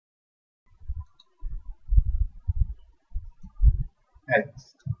Hi,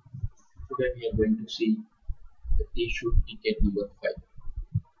 today we are going to see the TSHOOT ticket number 5.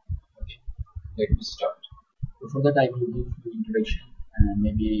 Okay, let me start. Before that, I will give you introduction and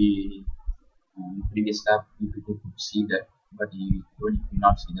maybe previous lab you people could see that, but you even if you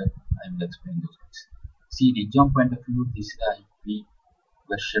not see that, I will explain those things. See, the exam point of view, this is the IP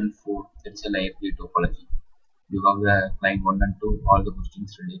version 4. That's a layer 3 topology. You have the client 1 and 2, all the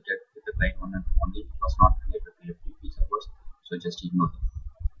questions related with the client 1 and 2 only. It was not related to FTP servers, so just ignore them.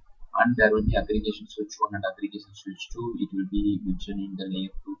 And there will be aggregation switch 1 and aggregation switch 2. It will be mentioned in the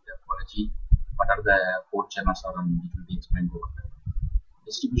layer 2 topology. What are the port channels are running? It will be explained over there.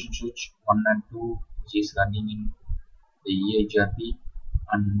 Distribution switch 1 and 2, which is running in the EHRP,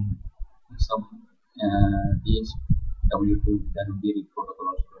 and some DSW2, there will be a protocol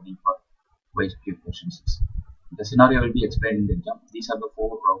also running for webserver version 6. The scenario will be explained in the exam. These are the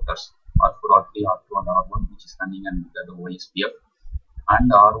 4 routers, R4, R3, R2 and R1, which is running under the OSPF.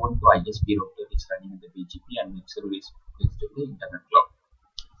 And R1 to ISP router is running in the BGP, and webserver is based in the internet cloud.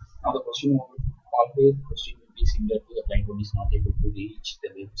 Now the question will be similar to the client 1 is not able to reach the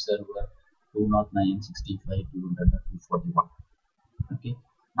web server 209.65.200.241. Okay.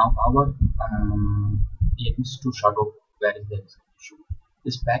 Now our TMS to shut off where is the issue.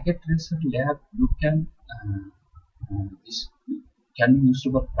 This Packettracer lab you can this can be used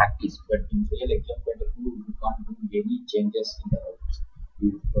for practice, but in real exam point of view you can't do any changes in the routers.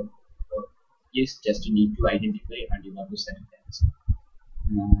 You just need to identify and you have to select the answer.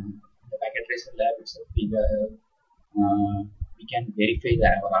 The Packettracer lab itself, we can verify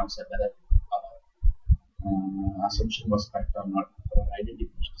our answer whether our assumption was correct or not, or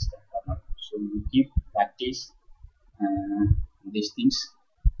identification is correct or not. So we keep practice these things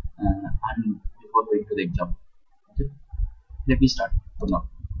and before going to the exam. Okay, let me start for now.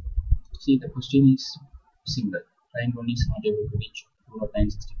 See, the question is similar. Client 1 is not able to reach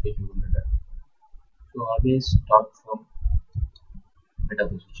 209.65.200. So always start from beta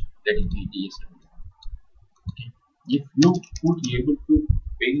position, that is DSW. Okay. If you could be able to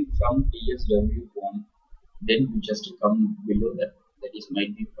ping from DSW1, then you just come below that. That is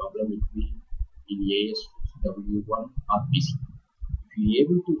might be problem between in ASW1 or PC. If you are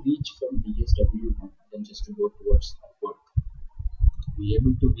able to reach from DSW1, then just to go towards upward. If you are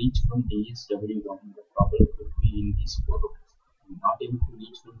able to reach from DSW1, the problem could be in this photo. Not able to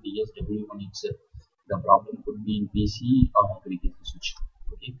reach from DSW1 itself, the problem could be in PC or aggregation switch.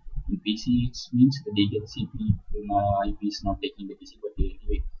 Okay, in PC it means the DHCP IP is not taking the PC, but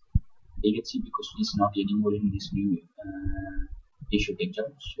anyway, DHCP question is not anymore in this new TSHOOT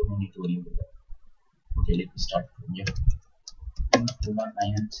exam, so no need to worry about that. Okay, let me start from here.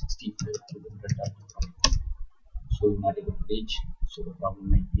 209.65.200. So you're not able to reach, so the problem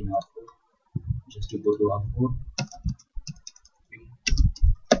might be in R4. Just to go to R4.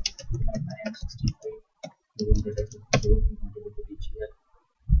 209.65.200, so you're not able to reach here.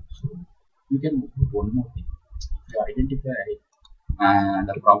 So you can do one more thing. If you identify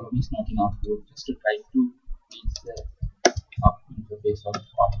the problem is not in R4, just to try to reach the interface of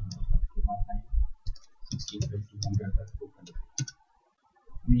R1 209.65.200.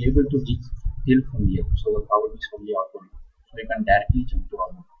 Be able to reach till from here, so the problem is only R1. So you can directly jump to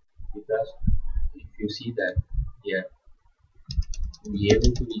R1, because if you see that here, you'll be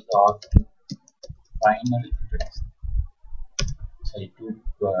able to reach the R2 final interface. Sorry,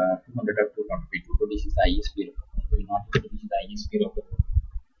 200 up to 220 is the ISP router. So you're not able to reach the ISP router.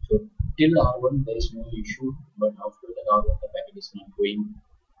 So till R1 there is no issue, but after that R1 the packet is not going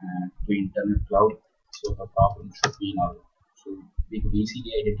to internet cloud, so the problem should be in R1. So we could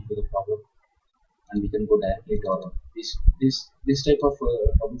easily identify the problem and we can go directly to R1. This type of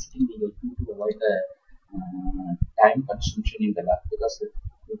troubleshooting will help you to avoid the time consumption in the lab, because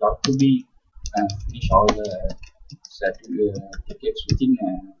you have to be finish all the tickets within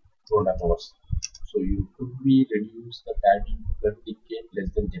 2.5 hours. So you could be reduce the timing per ticket less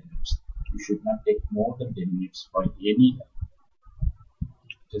than 10 minutes. You should not take more than 10 minutes for any.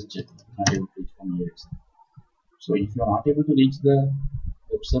 Just check, not able to reach from here itself. So if you are not able to reach the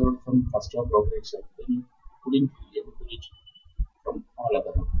web server from first of router itself, then you couldn't be able to reach from all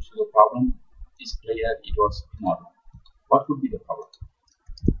other routers. So the problem is clear, it was in R1. What could be the problem?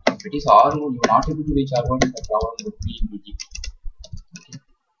 If it is R1, you are not able to reach R1, the problem would be in BGP. Okay.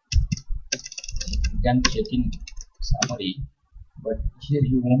 You can check in summary, but here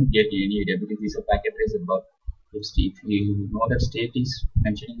you won't get any data because this is a Packettracer bug. If you know that state is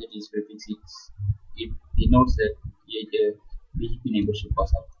mentioning that is prefix, it denotes that BGP neighborship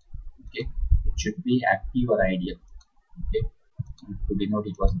was up. Okay, it should be active or ideal. Okay, to denote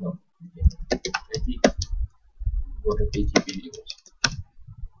it was down. Okay, let me go to BGP neighbors.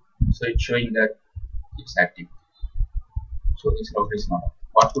 So it's showing that it's active. So this router is not.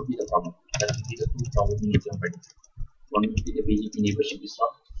 What could be the problem? That would be the two problems in exam. One would be the BGP neighborship is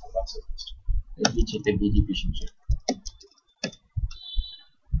not access-list. Let me check the BGP signature.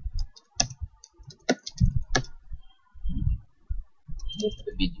 Go to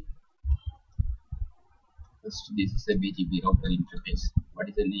the BGP. First, this is the BGP router interface. What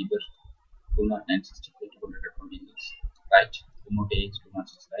is the neighbor? 209.65.220 right? Remote AX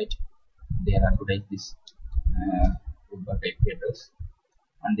 216, right? They are advertised this IP address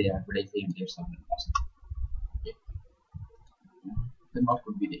and they advertise the entire subnet mask. Okay. Then what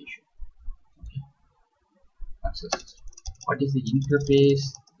could be the issue? Okay. Access. What is the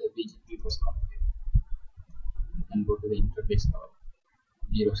interface the BGP was configured? You can go to the interface level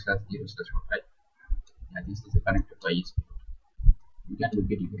 0/0/1, right? Yeah, this is a connected to ISP. You can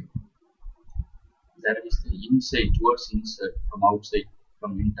look at it here. There is the inside towards insert from outside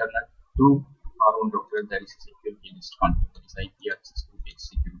from internet to R1 router. There is a security list config. That is IP access to X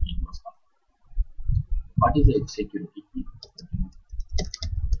security was config. What is the X security key?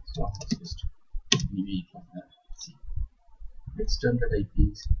 So list. Maybe see. Extended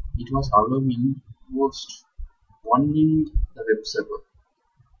IPs. It was allowing host only the web server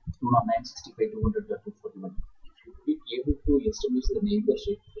 209.65.200.241. If you be able to establish the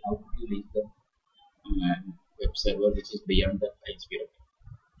neighborship, how could you reach the web server which is beyond the ISP router?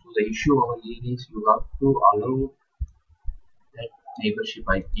 So the issue over here is you have to allow that neighborship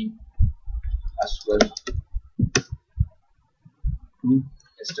IP as well to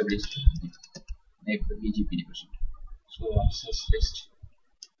establish the BGP neighborship. So access list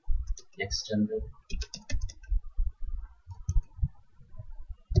extended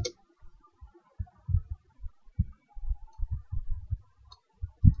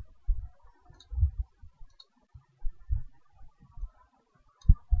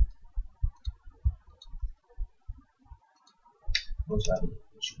sorry,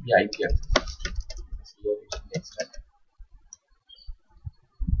 it should be IP access. Here it should be extended.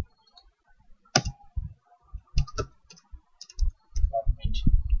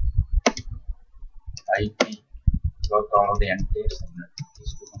 IP got all of the entire subnet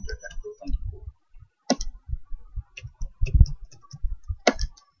is 200.224.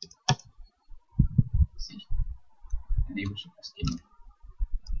 See, neighborship has came.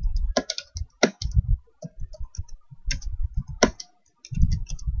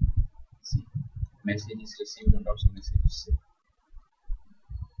 See, message is received and also message is sent.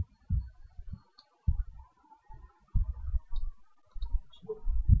 So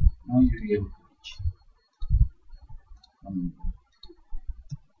now you will be able to reach.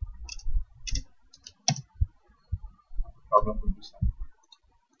 Problem would be solved.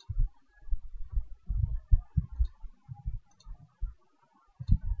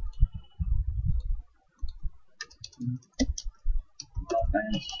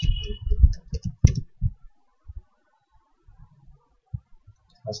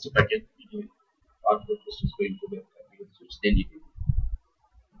 First packet R1 is going to the switch, then it will.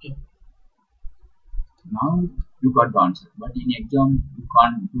 Okay. Now you got the answer, but in exam you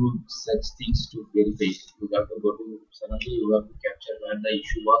can't do such things to verify. You have to go to suddenly you have to capture where the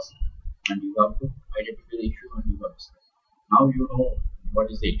issue was and you have to identify the issue and you have to say. Now you know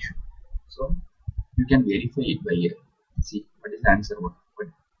what is the issue. So you can verify it by here. See what is the answer one. But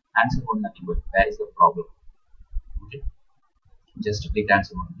answer one nothing but where is the problem. Okay. Just click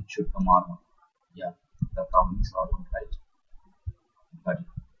answer one, it should come R1. Yeah, the problem is R1, right? Got it.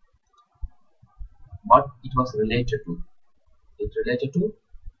 What it was related to? It related to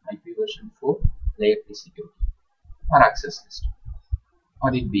IP version 4 layer 3 security or access list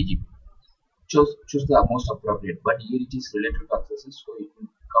or in BGP. Choose the most appropriate, but here it is related to access list, so it will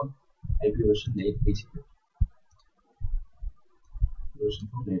become IP version layer 3 security. Version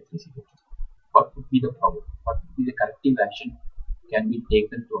 4 layer 3 security. What could be the problem? What could be the corrective action can be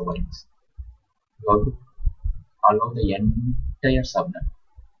taken to avoid this? You have to allow the entire subnet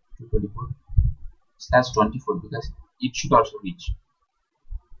 224/24 because it should also reach.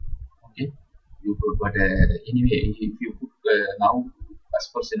 Okay, you put, but anyway, if you put now as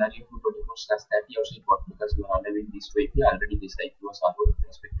per scenario 224/30 also it works because you are allowing this to IP. Already this IP was allowed with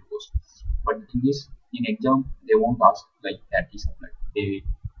respect to host. But the thing is, in exam they won't ask like 30 subnet.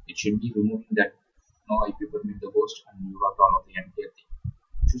 It should be removing that no IP permit the host and you got all of the entire thing.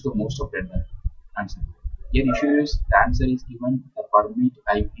 Choose the most appropriate answer. Here issue is the answer is given the permit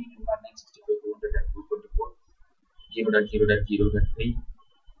IP 209.65.224 0.0.0.3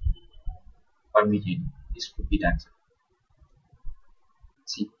 permit. This could be the answer.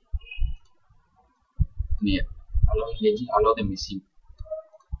 See, here allowing edging, allow the missing.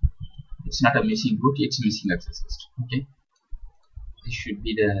 it's not a missing root, it's missing access list. Okay, this should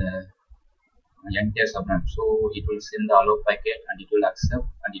be the entire subnet. So it will send the allow packet and it will accept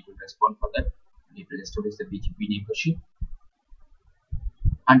and it will respond for that and it will establish the BGP neighborship.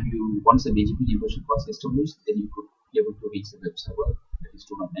 And once the BGP neighborship was established, then you could be able to reach the web server, that is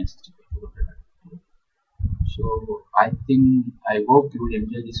 2.9.65.200. So I hope you will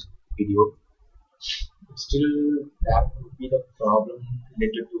enjoy this video. Still, that would be the problem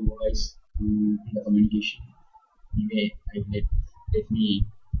related to voice in the communication. Anyway, let me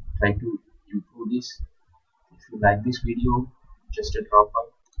try to improve this. If you like this video, just a drop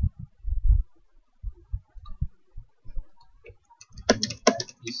out.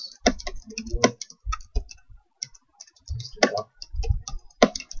 Like this video, just a drop.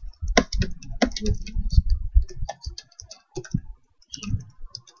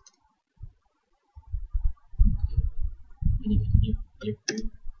 Anyway, if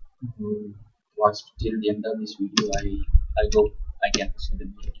you watched till the end of this video, I hope I can see the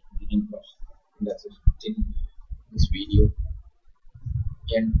beginning first. That's it. Till this video,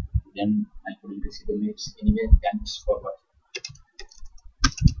 and then I couldn't receive the mails. Anyway, thanks for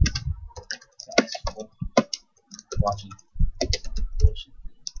watching.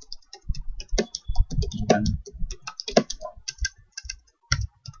 Even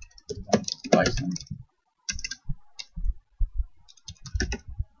voice